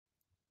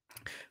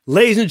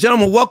Ladies and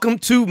gentlemen, welcome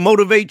to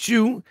Motivate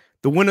You,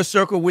 the Winner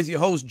Circle with your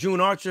host, June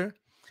Archer.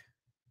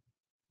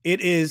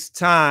 It is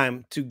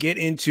time to get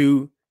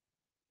into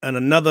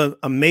another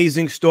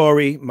amazing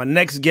story. My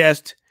next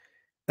guest,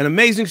 an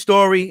amazing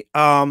story.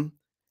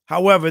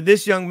 However,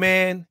 this young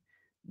man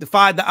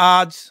defied the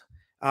odds,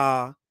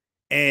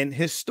 and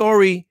his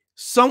story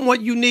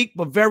somewhat unique,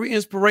 but very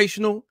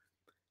inspirational.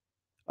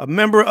 A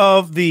member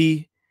of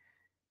the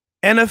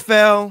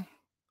NFL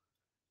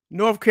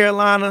North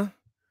Carolina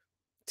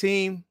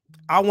team.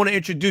 I want to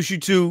introduce you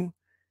to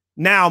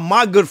now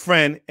my good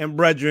friend and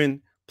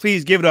brethren.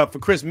 Please give it up for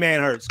Chris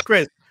Manhurtz.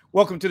 Chris,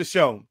 welcome to the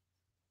show.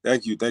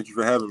 Thank you. Thank you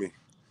for having me.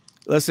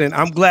 Listen,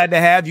 I'm glad to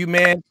have you,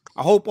 man.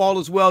 I hope all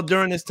is well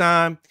during this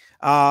time,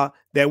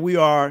 that we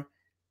are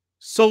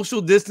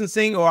social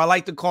distancing, or I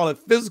like to call it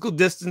physical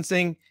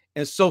distancing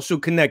and social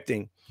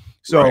connecting.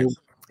 So right.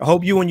 I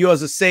hope you and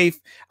yours are safe.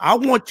 I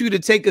want you to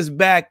take us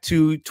back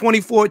to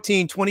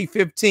 2014,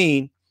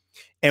 2015,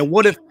 and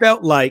what it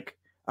felt like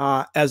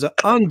as an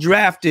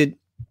undrafted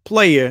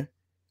player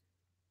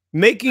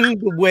making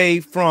the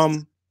way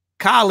from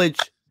college.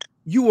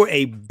 You were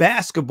a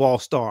basketball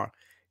star,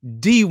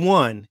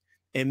 D1,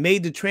 and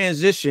made the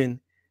transition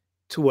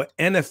to an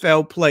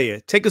NFL player.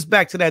 Take us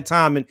back to that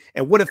time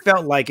and what it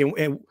felt like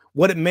and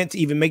what it meant to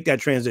even make that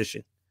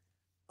transition.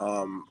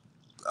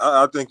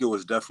 I think it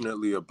was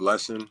definitely a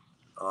blessing.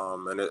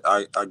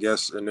 I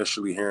guess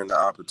initially hearing the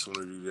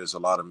opportunity, there's a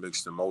lot of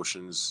mixed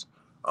emotions.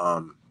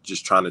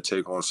 Just trying to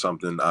take on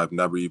something I've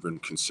never even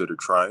considered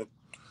trying.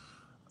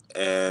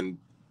 And,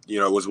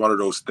 it was one of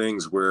those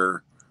things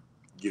where,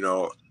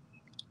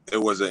 it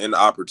was an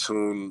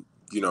inopportune,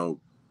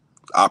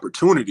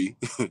 opportunity,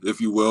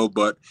 if you will,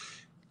 but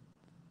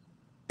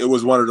it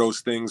was one of those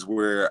things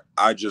where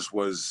it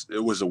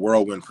was a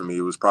whirlwind for me.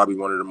 It was probably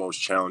one of the most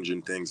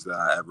challenging things that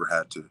I ever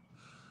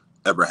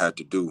had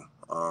to do.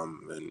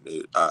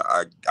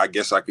 I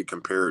guess I could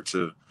compare it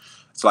to,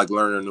 it's like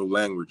learning a new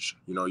language.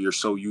 You're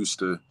so used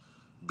to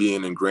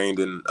being ingrained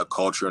in a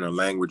culture and a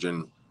language,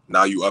 and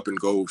now you up and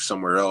go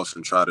somewhere else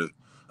and try to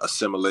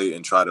assimilate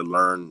and try to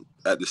learn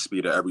at the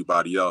speed of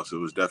everybody else. It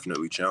was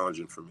definitely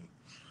challenging for me.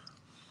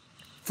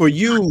 For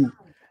you,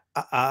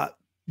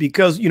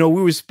 because, we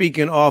were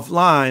speaking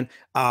offline,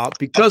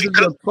 because of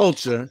your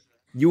culture,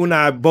 you and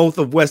I are both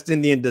of West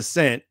Indian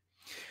descent.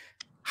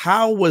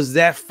 How was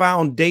that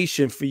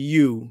foundation for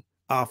you?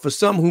 For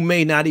some who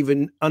may not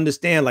even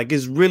understand, like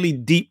it's really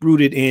deep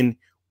rooted in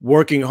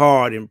working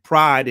hard and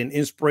pride and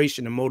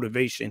inspiration and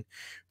motivation.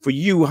 For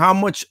you, how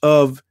much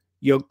of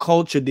your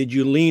culture did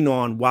you lean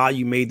on while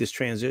you made this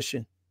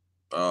transition?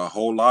 A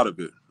whole lot of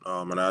it.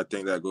 And I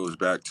think that goes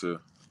back to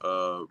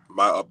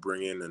my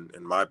upbringing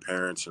and my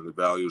parents and the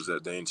values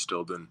that they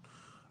instilled in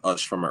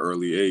us from an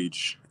early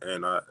age.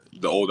 And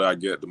the older I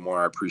get, the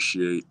more I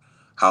appreciate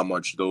how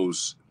much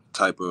those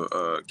type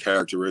of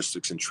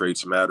characteristics and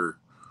traits matter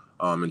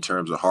in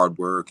terms of hard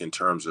work, in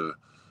terms of,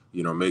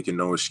 making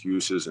no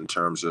excuses, in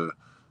terms of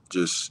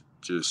just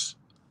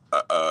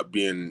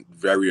being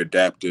very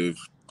adaptive,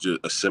 just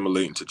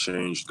assimilating to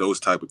change, those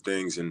type of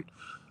things. And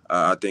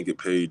I think it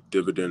paid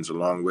dividends a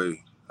long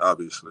way,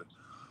 obviously.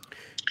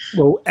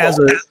 Well, as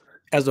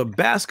a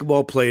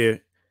basketball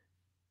player,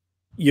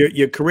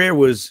 your career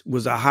was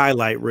a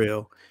highlight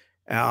reel.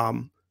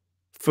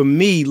 For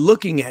me,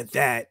 looking at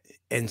that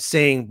and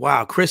saying,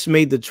 wow, Chris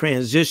made the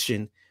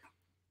transition.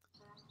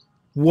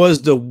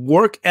 Was the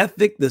work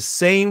ethic the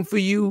same for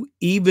you,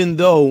 even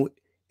though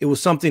it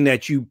was something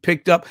that you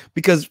picked up?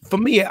 Because for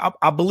me,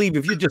 I believe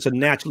if you're just a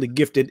naturally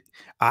gifted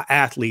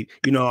athlete,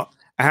 I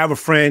have a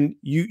friend,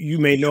 you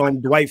may know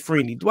him, Dwight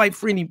Freeney. Dwight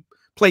Freeney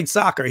played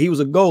soccer. He was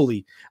a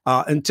goalie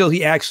until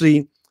he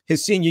actually,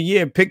 his senior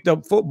year, picked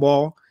up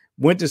football,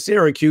 went to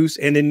Syracuse,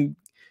 and then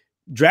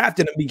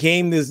drafted and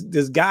became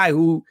this guy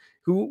who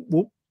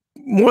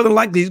more than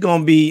likely he's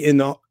going to be in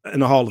the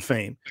Hall of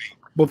Fame.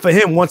 But for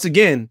him, once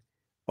again,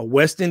 a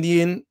West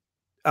Indian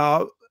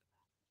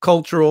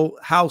cultural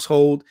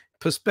household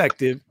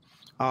perspective.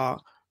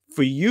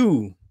 For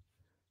you,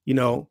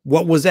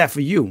 what was that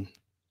for you?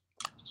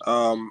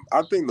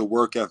 I think the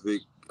work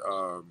ethic,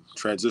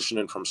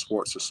 transitioning from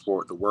sports to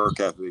sport, the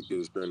work ethic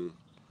has been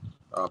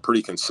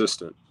pretty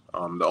consistent.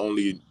 The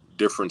only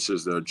difference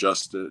is the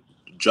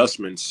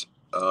adjustments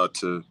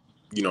to,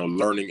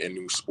 learning a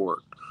new sport.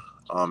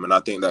 And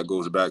I think that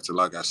goes back to,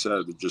 like I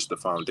said, just the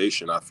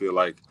foundation. I feel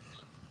like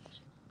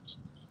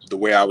the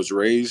way I was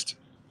raised,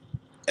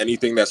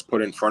 anything that's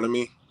put in front of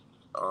me,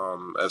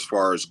 as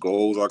far as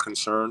goals are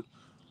concerned,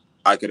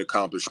 I could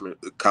accomplish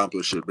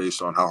it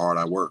based on how hard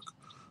I work.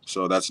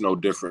 So that's no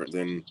different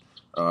than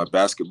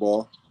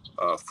basketball,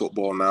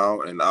 football now.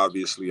 And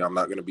obviously I'm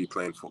not going to be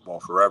playing football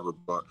forever,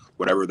 but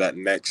whatever that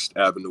next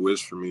avenue is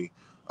for me,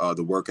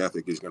 the work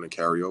ethic is going to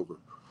carry over.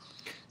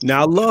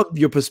 Now, I love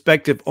your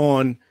perspective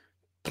on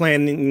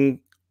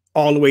planning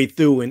all the way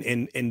through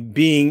and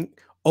being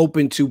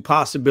open to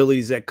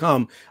possibilities that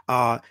come.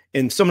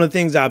 And some of the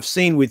things I've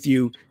seen with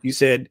you, you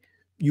said,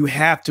 you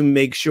have to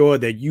make sure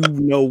that you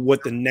know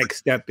what the next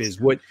step is.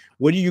 What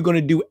are you going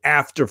to do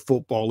after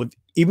football?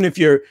 Even if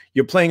you're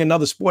playing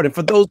another sport. And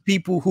for those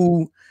people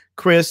who,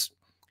 Chris,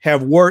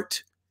 have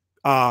worked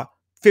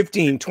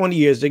 15, 20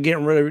 years, they're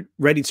getting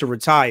ready to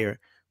retire.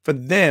 For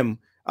them,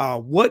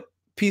 what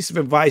piece of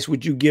advice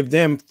would you give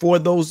them for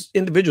those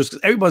individuals?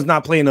 Because everyone's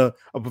not playing a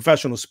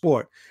professional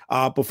sport.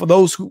 But for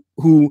those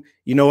who,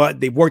 you know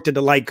what, they worked at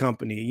the light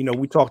company, you know,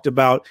 we talked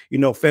about, you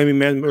know, family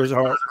members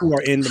who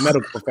are in the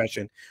medical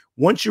profession.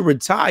 Once you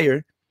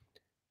retire,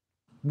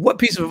 what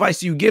piece of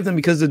advice do you give them?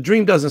 Because the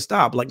dream doesn't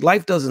stop. Like,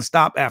 life doesn't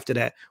stop after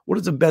that. What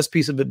is the best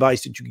piece of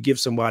advice that you could give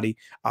somebody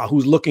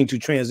who's looking to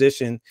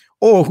transition,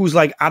 or who's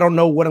like, I don't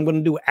know what I'm going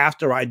to do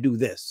after I do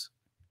this?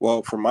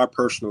 Well, from my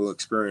personal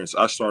experience,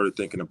 I started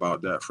thinking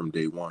about that from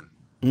day one.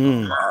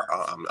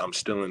 I'm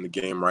still in the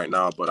game right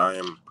now, but I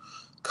am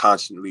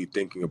constantly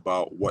thinking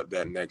about what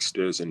that next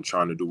is and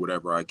trying to do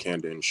whatever I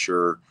can to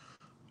ensure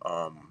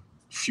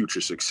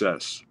future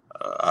success.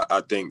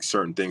 I think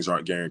certain things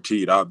aren't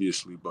guaranteed,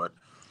 obviously, but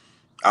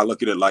I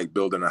look at it like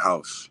building a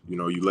house. You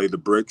know, you lay the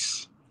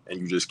bricks and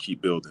you just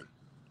keep building,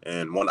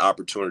 and one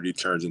opportunity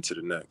turns into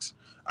the next.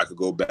 I could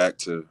go back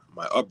to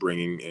my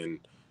upbringing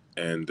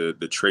and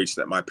the traits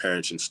that my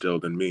parents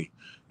instilled in me.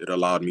 It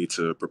allowed me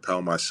to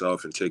propel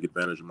myself and take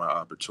advantage of my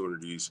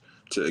opportunities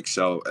to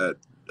excel at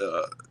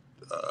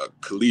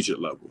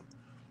collegiate level.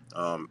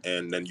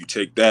 And then you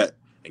take that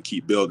and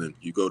keep building.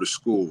 You go to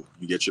school,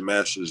 you get your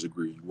master's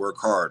degree, you work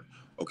hard.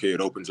 Okay,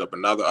 it opens up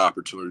another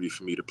opportunity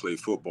for me to play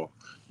football.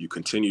 You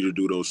continue to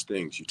do those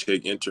things. You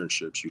take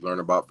internships, you learn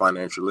about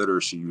financial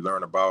literacy, you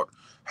learn about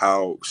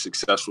how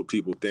successful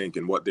people think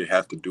and what they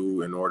have to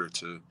do in order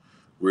to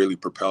really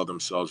propel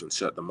themselves and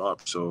set them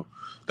up. So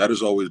that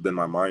has always been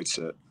my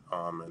mindset.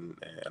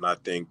 And I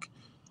think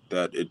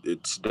that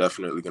it's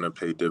definitely going to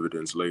pay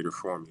dividends later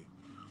for me.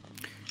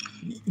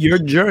 Your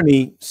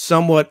journey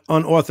somewhat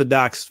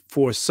unorthodox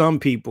for some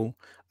people,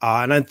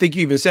 and I think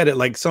you even said it.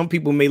 Like, some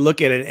people may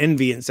look at it and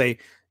envy and say,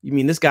 "You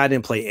mean this guy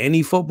didn't play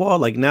any football?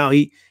 Like, now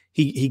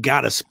he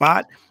got a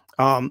spot."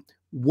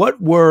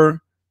 What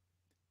were,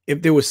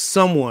 if there was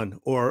someone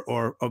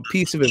or a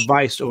piece of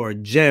advice or a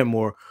gem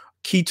or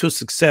key to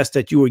success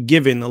that you were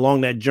given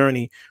along that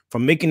journey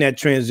from making that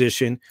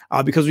transition?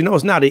 Because we know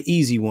it's not an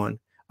easy one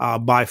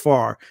by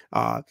far.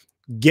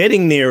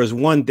 Getting there is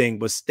one thing,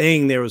 but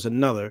staying there is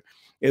another.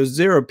 Is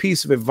there a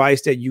piece of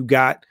advice that you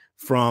got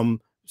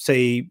from,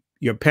 say,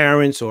 your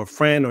parents or a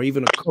friend or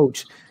even a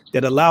coach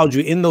that allowed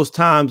you in those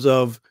times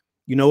of,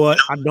 you know what,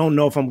 I don't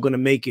know if I'm going to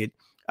make it?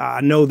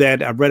 I know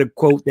that I read a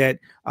quote that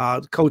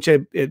coach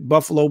at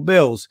Buffalo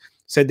Bills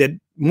said that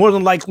more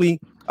than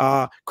likely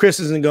Chris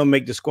isn't going to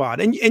make the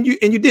squad, and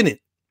you didn't.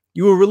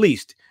 You were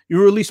released. You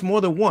were released more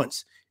than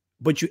once,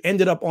 but you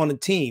ended up on a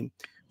team.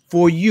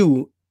 For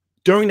you,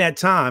 during that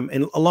time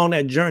and along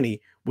that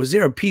journey, was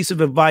there a piece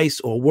of advice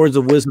or words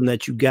of wisdom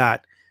that you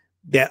got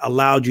that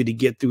allowed you to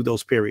get through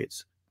those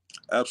periods?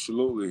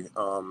 Absolutely.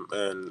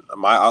 And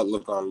my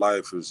outlook on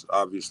life has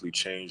obviously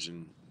changed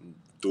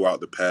throughout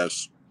the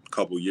past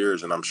couple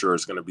years, and I'm sure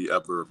it's going to be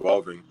ever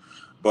evolving.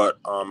 But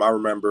I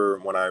remember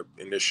when I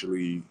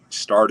initially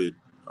started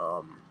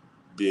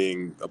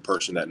being a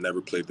person that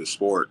never played the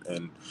sport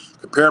and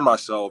comparing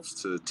myself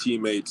to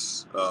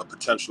teammates,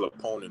 potential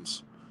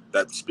opponents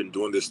that's been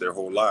doing this their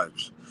whole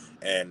lives.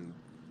 And,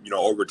 you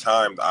know, over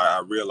time,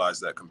 I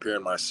realized that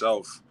comparing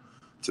myself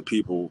to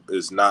people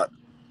is not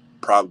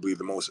probably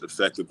the most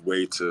effective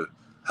way to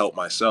help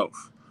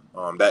myself.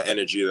 That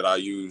energy that I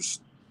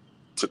use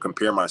to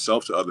compare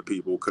myself to other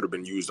people could have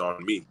been used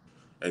on me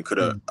and could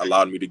have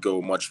allowed me to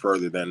go much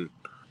further than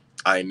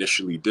I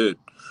initially did.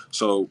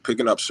 So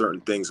picking up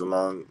certain things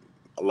along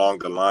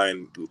the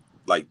line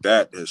like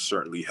that has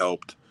certainly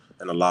helped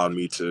and allowed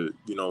me to,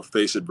 you know,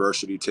 face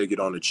adversity, take it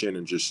on the chin,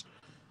 and just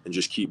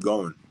keep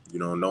going. You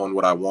know, knowing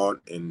what I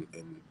want and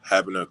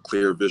having a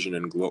clear vision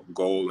and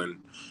goal, and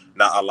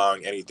not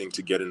allowing anything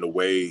to get in the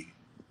way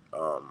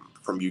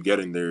from you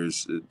getting there.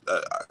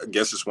 I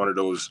guess it's one of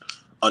those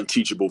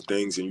unteachable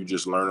things, and you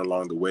just learn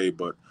along the way.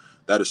 But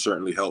that has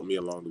certainly helped me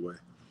along the way.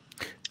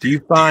 Do you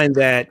find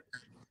that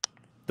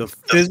the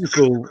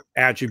physical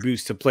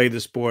attributes to play the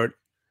sport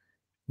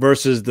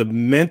versus the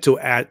mental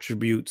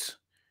attributes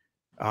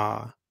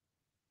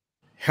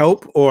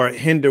help or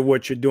hinder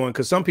what you're doing?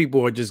 Because some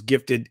people are just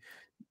gifted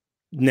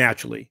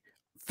naturally,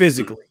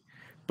 physically.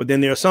 But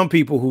then there are some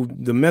people who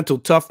the mental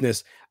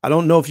toughness, I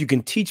don't know if you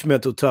can teach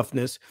mental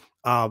toughness,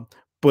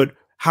 but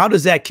how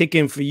does that kick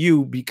in for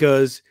you?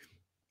 Because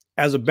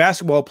as a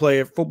basketball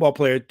player, football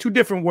player, two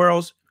different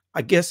worlds.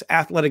 I guess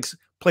athletics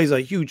plays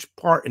a huge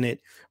part in it,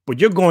 but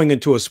you're going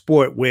into a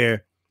sport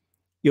where,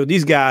 you know,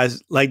 these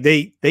guys, like,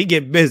 they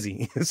get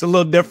busy. It's a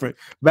little different.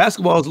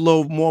 Basketball is a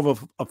little more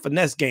of a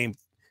finesse game,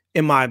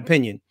 in my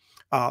opinion.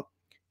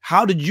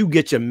 How did you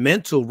get your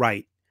mental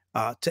right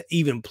to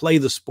even play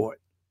the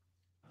sport?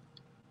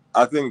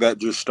 I think that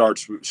just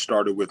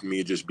started with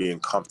me just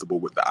being comfortable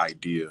with the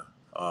idea.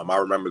 I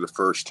remember the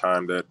first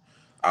time that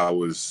I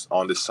was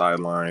on the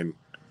sideline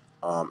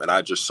and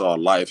I just saw a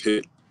live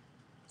hit.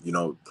 You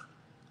know,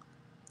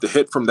 the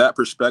hit from that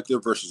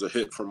perspective versus a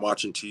hit from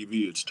watching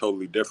TV, it's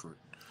totally different.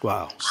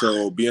 Wow.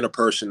 So being a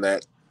person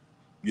that,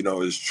 you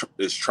know,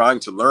 is trying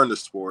to learn the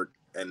sport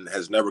and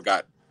has never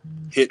got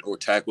hit or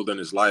tackled in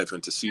his life,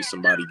 and to see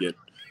somebody get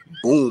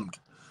boomed,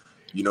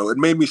 you know, it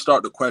made me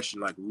start to question,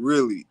 like,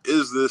 really,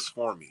 is this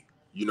for me?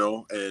 You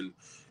know, and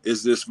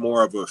is this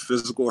more of a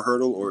physical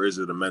hurdle or is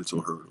it a mental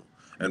hurdle?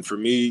 And for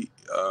me,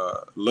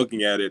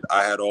 looking at it,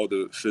 I had all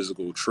the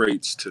physical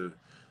traits to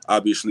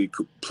obviously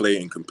play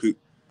and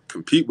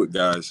compete with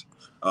guys.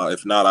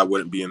 If not, I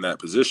wouldn't be in that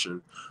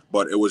position.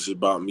 But it was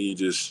about me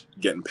just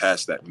getting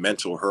past that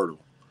mental hurdle.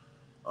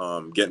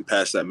 Getting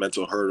past that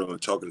mental hurdle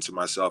and talking to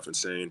myself and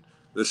saying,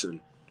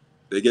 listen,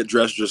 they get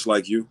dressed just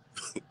like you.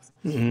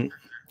 Mm-hmm.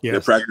 Yes.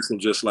 They're practicing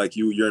just like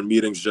you. You're in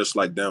meetings just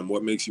like them.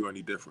 What makes you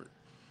any different?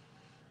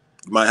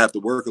 You might have to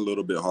work a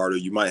little bit harder.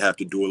 You might have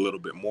to do a little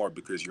bit more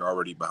because you're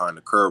already behind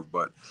the curve.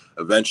 But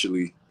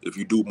eventually, if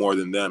you do more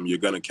than them, you're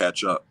going to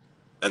catch up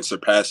and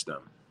surpass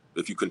them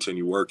if you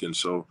continue working.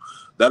 So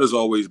that has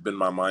always been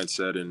my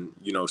mindset. And,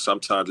 you know,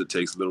 sometimes it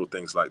takes little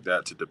things like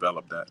that to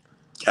develop that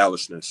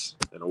callousness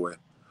in a way.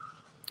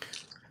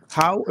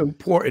 How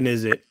important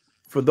is it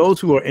for those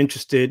who are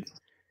interested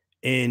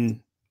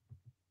in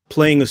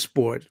playing a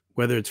sport,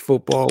 whether it's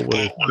football,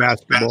 whether it's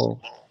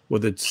basketball,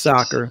 whether it's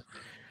soccer,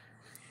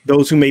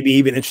 those who may be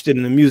even interested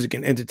in the music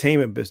and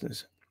entertainment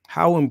business?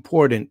 How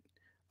important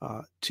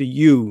to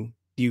you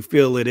do you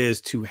feel it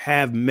is to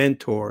have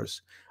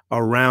mentors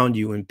around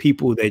you and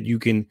people that you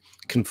can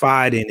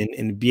confide in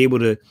and be able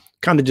to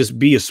kind of just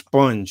be a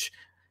sponge?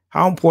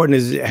 How important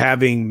is it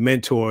having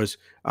mentors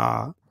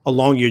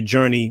along your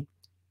journey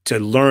to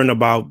learn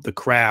about the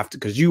craft?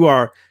 Because you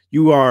are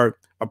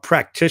a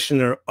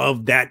practitioner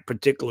of that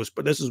particular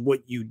sport. This is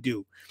what you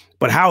do.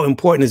 But how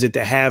important is it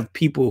to have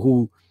people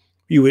who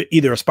you would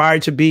either aspire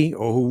to be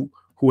or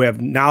who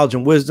have knowledge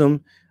and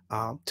wisdom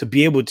to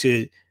be able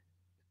to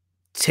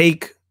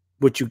take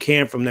what you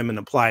can from them and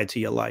apply it to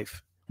your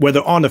life,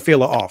 whether on the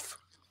field or off?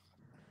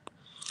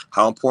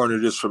 How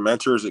important it is for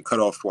mentors? It cut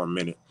off for a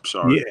minute.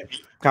 Sorry. Yeah.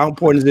 How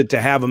important is it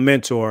to have a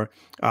mentor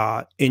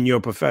in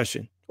your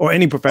profession or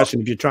any profession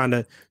if you're trying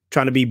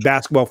to be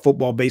basketball,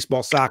 football,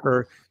 baseball,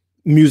 soccer,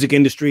 music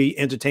industry,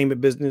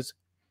 entertainment business?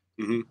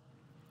 Mm-hmm.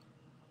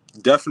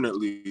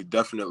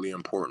 Definitely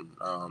important.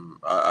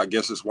 I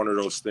guess it's one of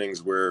those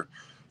things where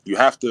you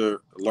have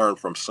to learn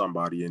from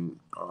somebody, and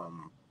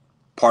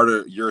part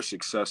of your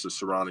success is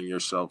surrounding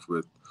yourself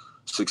with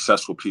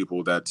successful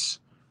people that's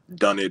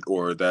done it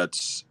or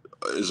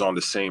is on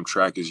the same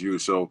track as you.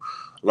 So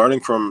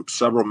learning from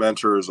several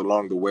mentors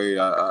along the way,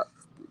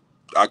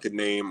 I could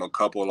name a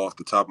couple off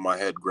the top of my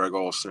head: Greg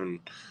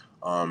Olson,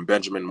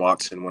 Benjamin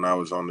Watson when I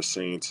was on the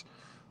Saints.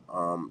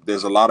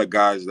 There's a lot of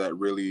guys that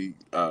really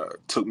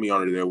took me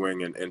under their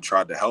wing and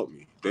tried to help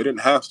me. They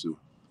didn't have to,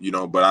 you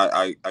know, but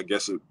I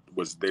guess it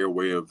was their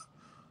way of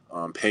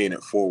paying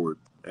it forward.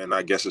 And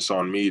I guess it's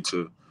on me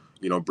to,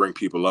 you know, bring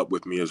people up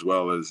with me as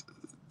well,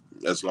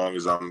 as long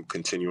as I'm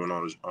continuing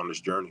on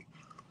this journey.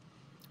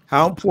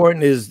 How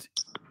important is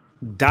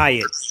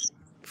diet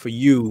for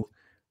you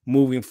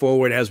moving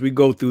forward as we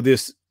go through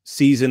this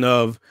season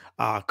of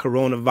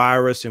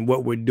coronavirus and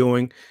what we're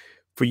doing?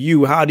 For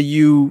you, how do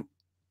you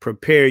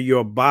prepare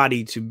your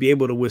body to be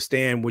able to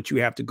withstand what you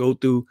have to go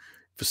through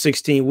for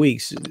 16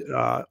 weeks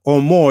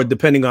or more,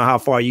 depending on how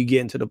far you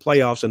get into the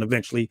playoffs and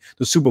eventually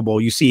the Super Bowl?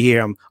 You see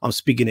here, I'm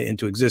speaking it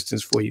into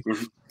existence for you.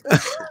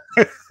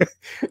 Mm-hmm.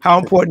 How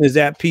important is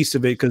that piece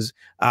of it? Because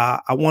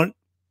I want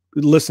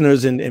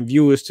listeners and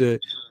viewers to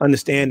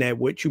understand that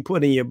what you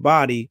put in your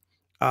body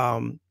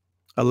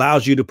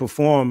allows you to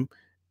perform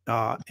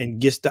and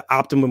gets the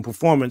optimum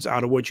performance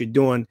out of what you're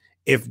doing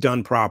if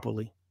done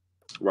properly.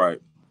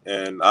 Right.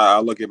 And I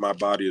look at my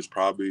body as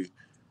probably,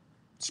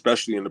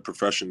 especially in the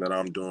profession that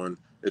I'm doing,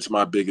 it's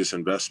my biggest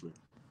investment.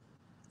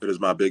 It is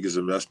my biggest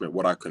investment,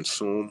 what I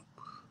consume,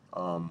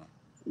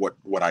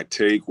 what I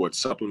take, what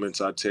supplements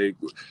I take.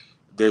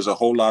 There's a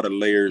whole lot of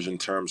layers in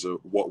terms of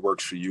what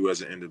works for you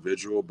as an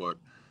individual, but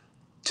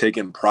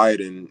taking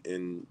pride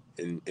in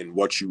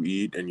what you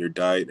eat and your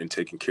diet and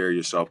taking care of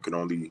yourself can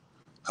only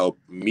help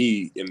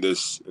me in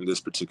this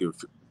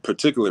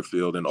particular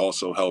field, and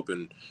also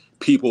helping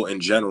people in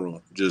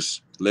general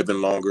just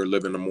living longer,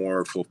 living a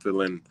more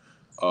fulfilling,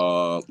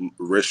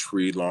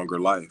 risk-free, longer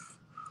life.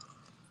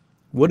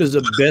 What is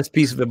the best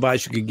piece of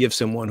advice you could give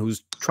someone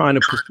who's trying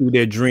to pursue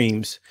their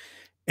dreams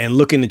and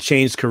looking to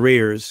change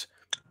careers,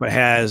 but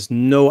has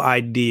no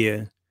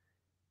idea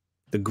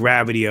the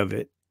gravity of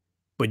it?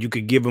 But you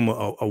could give them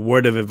a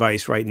word of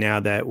advice right now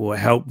that will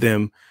help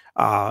them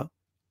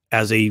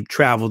as they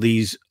travel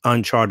these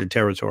uncharted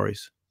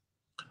territories.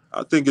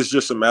 I think it's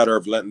just a matter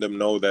of letting them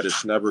know that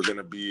it's never going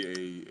to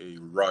be a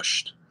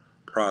rushed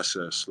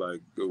process.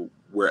 Like,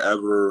 we're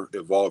ever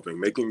evolving,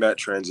 making that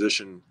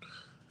transition,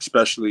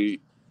 especially,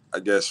 I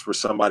guess, for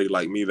somebody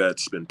like me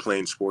that's been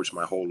playing sports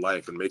my whole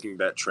life, and making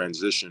that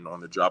transition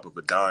on the drop of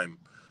a dime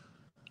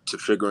to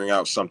figuring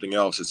out something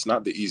else. It's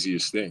not the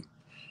easiest thing.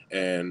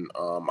 And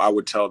I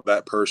would tell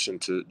that person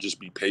to just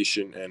be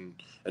patient and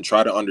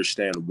try to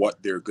understand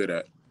what they're good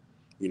at.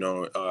 You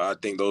know, I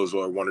think those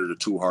are one of the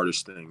two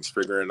hardest things: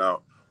 figuring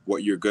out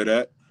what you're good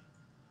at,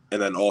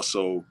 and then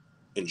also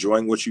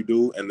enjoying what you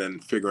do, and then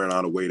figuring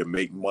out a way to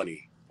make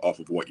money off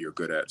of what you're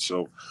good at.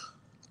 So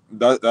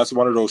that's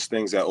one of those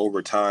things that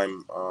over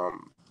time,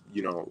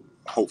 you know,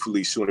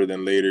 hopefully sooner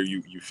than later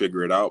you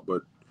figure it out,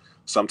 but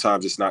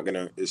sometimes it's not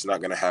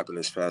gonna happen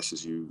as fast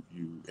as you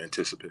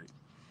anticipate.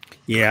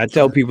 Yeah, I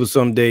tell people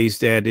some days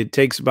that it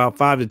takes about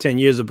 5 to 10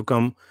 years to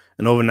become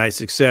an overnight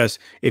success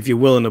if you're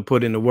willing to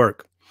put in the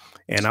work.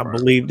 And I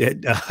believe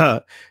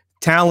that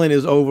talent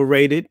is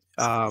overrated.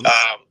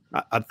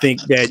 I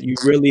think that you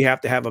really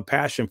have to have a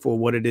passion for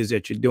what it is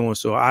that you're doing.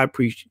 So I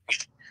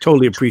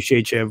totally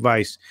appreciate your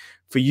advice.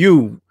 For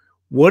you,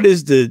 what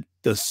is the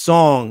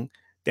song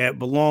that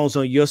belongs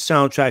on your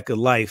soundtrack of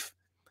life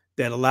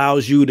that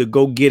allows you to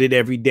go get it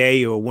every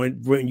day, or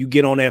when you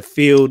get on that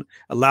field,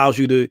 allows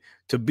you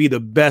to be the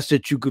best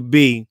that you could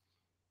be,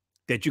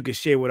 that you could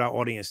share with our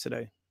audience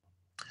today?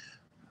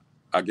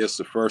 I guess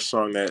the first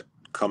song that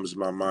comes to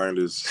my mind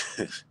is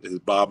is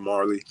Bob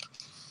Marley,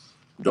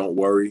 "Don't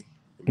Worry,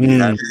 Be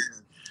Happy."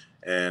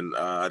 And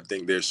I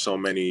think there's so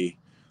many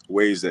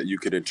ways that you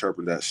could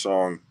interpret that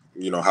song,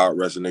 you know, how it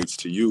resonates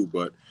to you.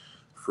 But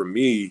for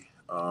me,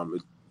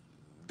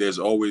 there's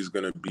always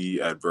going to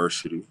be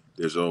adversity.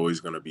 There's always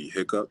going to be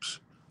hiccups.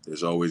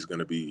 There's always going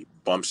to be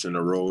bumps in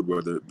the road,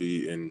 whether it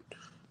be in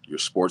your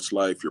sports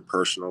life, your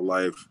personal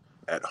life,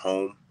 at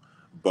home.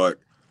 But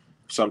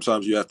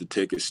sometimes you have to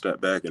take a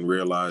step back and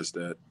realize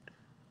that,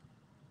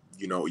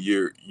 you know,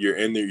 you're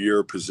in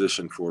your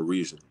position for a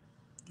reason.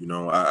 You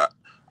know,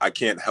 I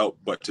can't help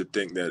but to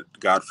think that,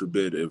 God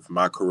forbid, if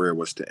my career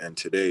was to end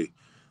today,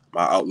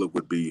 my outlook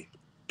would be,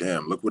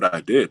 damn, look what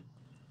I did.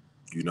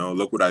 You know,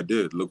 look what I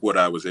did. Look what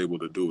I was able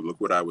to do.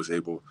 Look what I was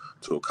able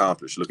to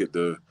accomplish. Look at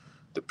the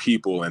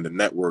people and the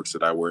networks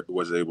that I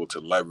was able to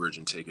leverage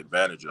and take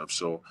advantage of.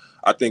 So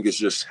I think it's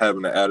just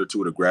having an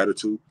attitude of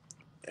gratitude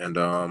and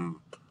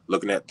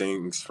looking at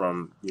things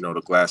from, you know,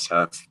 the glass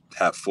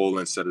half full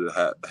instead of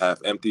the half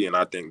empty. And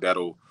I think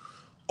that'll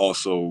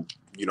also,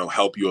 you know,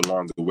 help you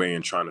along the way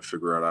in trying to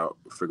figure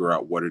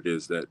out what it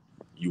is that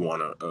you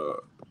want to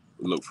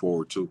look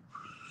forward to.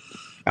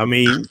 I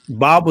mean,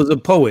 Bob was a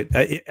poet.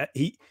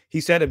 He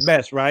said it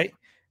best, right?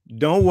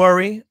 Don't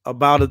worry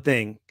about a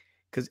thing,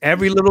 because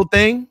every little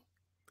thing,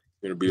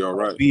 it'll be all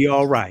right. Be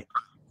all right.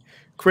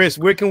 Chris,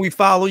 where can we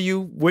follow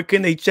you? Where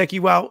can they check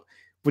you out?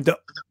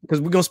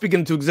 Because we're gonna speak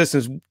into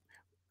existence.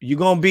 You're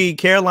gonna be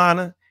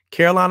Carolina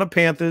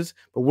Panthers,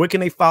 but where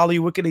can they follow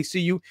you? Where can they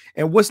see you?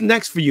 And what's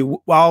next for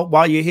you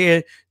while you're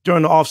here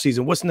during the off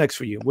season? What's next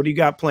for you? What do you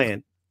got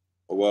planned?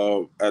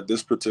 Well, at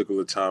this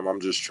particular time,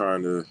 I'm just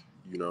trying to,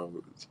 you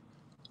know,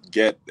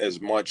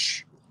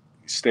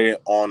 stay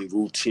on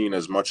routine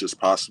as much as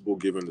possible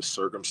given the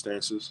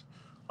circumstances.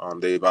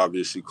 They've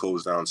obviously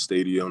closed down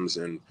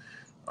stadiums, and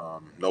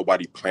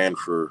nobody planned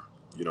for,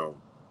 you know,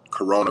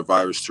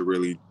 coronavirus to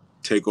really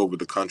take over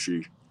the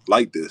country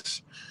like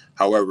this.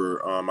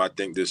 However, I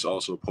think this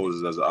also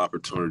poses as an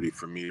opportunity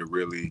for me to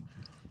really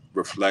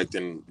reflect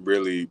and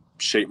really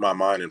shape my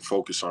mind and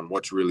focus on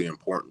what's really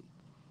important.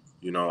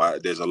 You know,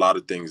 there's a lot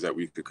of things that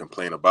we could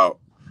complain about,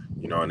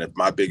 you know, and if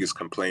my biggest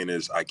complaint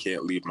is I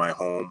can't leave my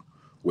home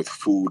with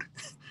food,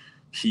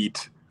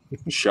 heat,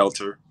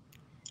 shelter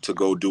to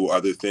go do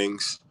other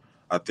things,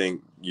 I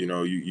think, you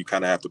know, you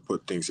kind of have to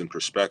put things in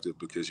perspective,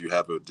 because you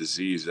have a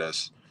disease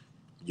that's,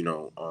 you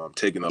know,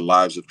 taking the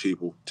lives of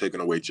people, taking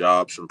away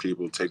jobs from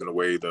people, taking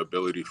away the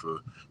ability for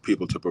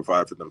people to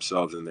provide for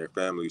themselves and their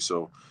families.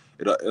 So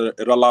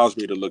it allows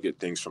me to look at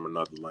things from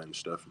another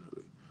lens,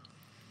 definitely.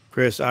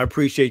 Chris, I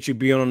appreciate you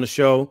being on the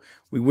show.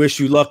 We wish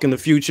you luck in the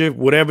future.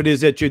 Whatever it is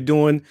that you're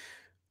doing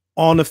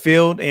on the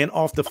field and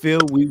off the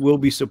field, we will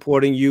be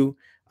supporting you.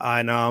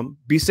 And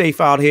be safe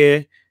out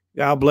here.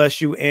 God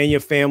bless you and your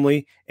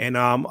family. And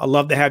I'd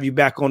love to have you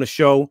back on the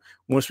show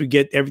once we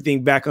get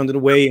everything back under the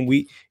way and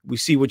we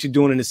see what you're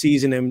doing in the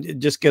season,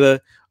 and just get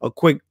a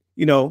quick,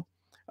 you know,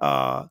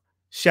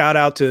 shout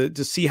out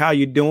to see how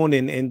you're doing,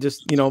 and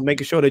just, you know,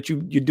 making sure that you're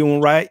doing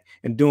right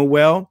and doing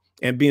well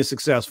and being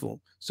successful.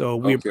 So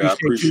we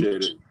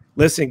appreciate it.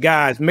 Listen,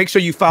 guys, make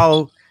sure you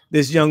follow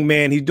this young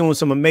man. He's doing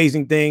some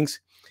amazing things,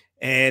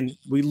 and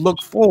we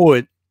look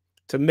forward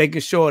to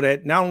making sure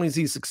that not only is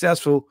he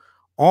successful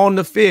on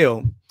the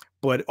field,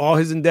 but all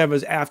his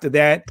endeavors after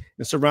that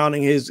and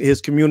surrounding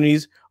his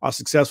communities are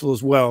successful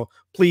as well.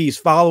 Please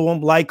follow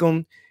him, like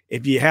him.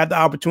 If you have the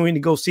opportunity to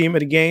go see him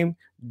at a game,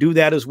 do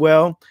that as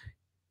well.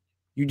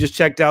 You just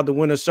checked out the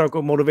Winner's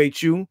Circle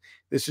Motivate You.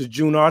 This is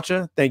June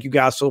Archer. Thank you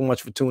guys so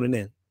much for tuning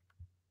in.